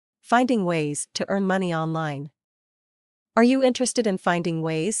Finding ways to earn money online. Are you interested in finding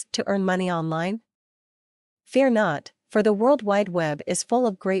ways to earn money online? Fear not, for the World Wide Web is full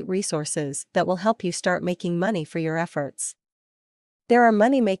of great resources that will help you start making money for your efforts. There are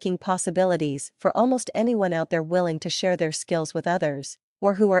money-making possibilities for almost anyone out there willing to share their skills with others,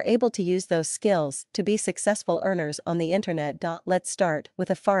 or who are able to use those skills to be successful earners on the internet. Let's start with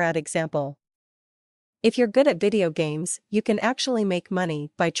a far-out example. If you're good at video games, you can actually make money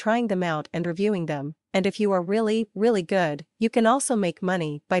by trying them out and reviewing them, and if you are really, really good, you can also make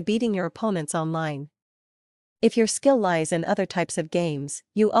money by beating your opponents online. If your skill lies in other types of games,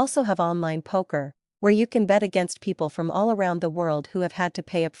 you also have online poker, where you can bet against people from all around the world who have had to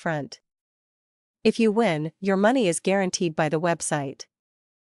pay up front. If you win, your money is guaranteed by the website.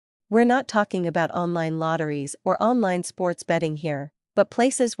 We're not talking about online lotteries or online sports betting here, but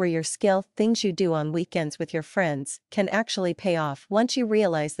places where your skill, things you do on weekends with your friends, can actually pay off. Once you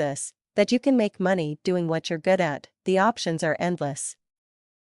realize this, that you can make money doing what you're good at, the options are endless.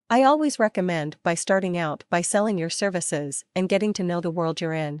 I always recommend by starting out by selling your services and getting to know the world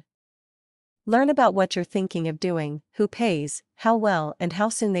you're in. Learn about what you're thinking of doing, who pays, how well and how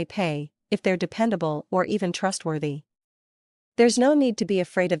soon they pay, if they're dependable or even trustworthy. There's no need to be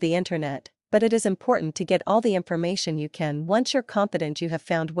afraid of the internet, but it is important to get all the information you can. Once you're confident you have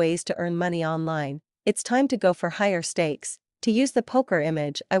found ways to earn money online, it's time to go for higher stakes, to use the poker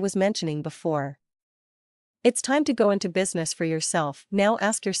image I was mentioning before. It's time to go into business for yourself. Now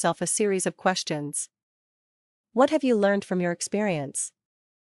ask yourself a series of questions. What have you learned from your experience?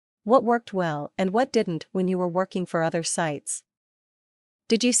 What worked well and what didn't when you were working for other sites?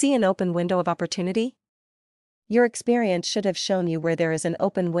 Did you see an open window of opportunity? Your experience should have shown you where there is an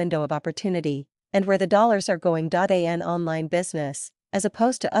open window of opportunity, and where the dollars are going. An online business, as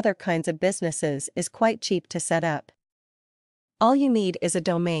opposed to other kinds of businesses, is quite cheap to set up. All you need is a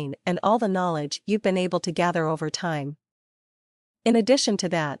domain and all the knowledge you've been able to gather over time. In addition to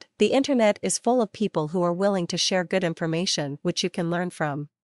that, the internet is full of people who are willing to share good information which you can learn from.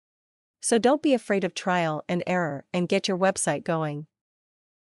 So don't be afraid of trial and error and get your website going.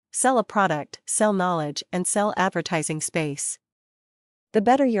 Sell a product, sell knowledge, and sell advertising space. The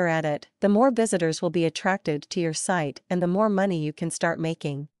better you're at it, the more visitors will be attracted to your site and the more money you can start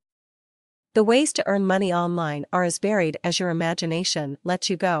making. The ways to earn money online are as varied as your imagination lets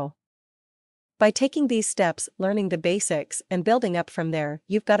you go. By taking these steps, learning the basics and building up from there,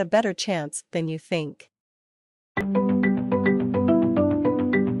 you've got a better chance than you think.